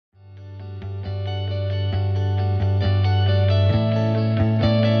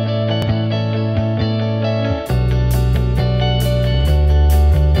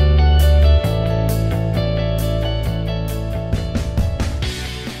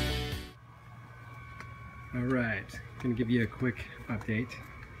Alright, going to give you a quick update.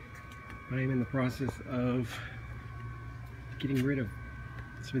 I am in the process of getting rid of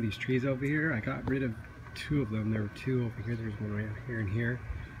some of these trees over here. I got rid of two of them. There were two over here. There's one right here and here,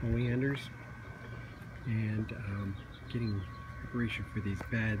 oleanders, and getting preparation for these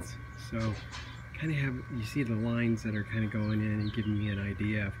beds. So kind of have, you see the lines that are kind of going in and giving me an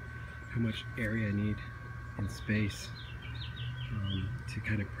idea of how much area I need in space to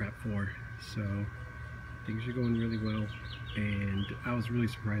kind of prep for. So things are going really well, and I was really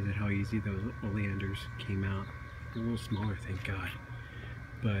surprised at how easy those oleanders came out. They're a little smaller, thank God,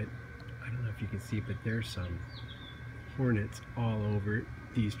 but I don't know if you can see, but there's some hornets all over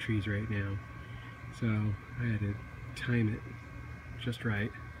these trees right now. So I had to time it just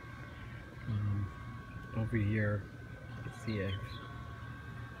right. Over here, you can see I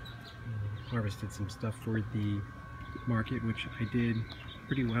harvested some stuff for the market, which I did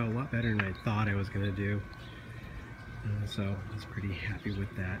pretty well, a lot better than I thought I was going to do. So I was pretty happy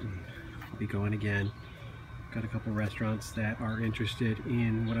with that, and I'll be going again. Got a couple restaurants that are interested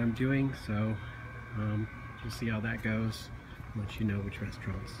in what I'm doing, so we'll see how that goes. I'll let you know which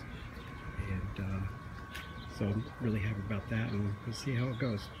restaurants, and so I'm really happy about that, and we'll see how it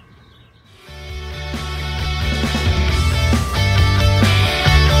goes.